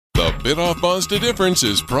Biddulph Mazda difference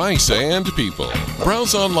is price and people.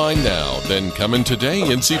 Browse online now, then come in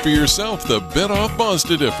today and see for yourself the Biddulph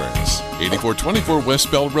Mazda difference. 8424 West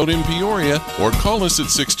Bell Road in Peoria, or call us at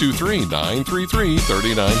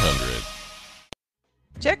 623-933-3900.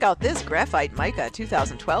 Check out this graphite mica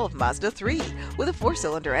 2012 Mazda 3 with a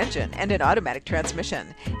 4-cylinder engine and an automatic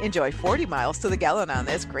transmission. Enjoy 40 miles to the gallon on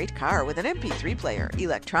this great car with an MP3 player,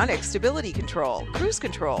 electronic stability control, cruise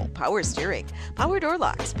control, power steering, power door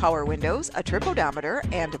locks, power windows, a trip odometer,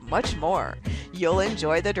 and much more. You'll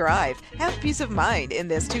enjoy the drive. Have peace of mind in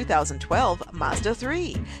this 2012 Mazda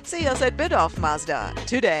 3. See us at Biddulph Mazda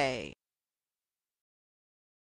today.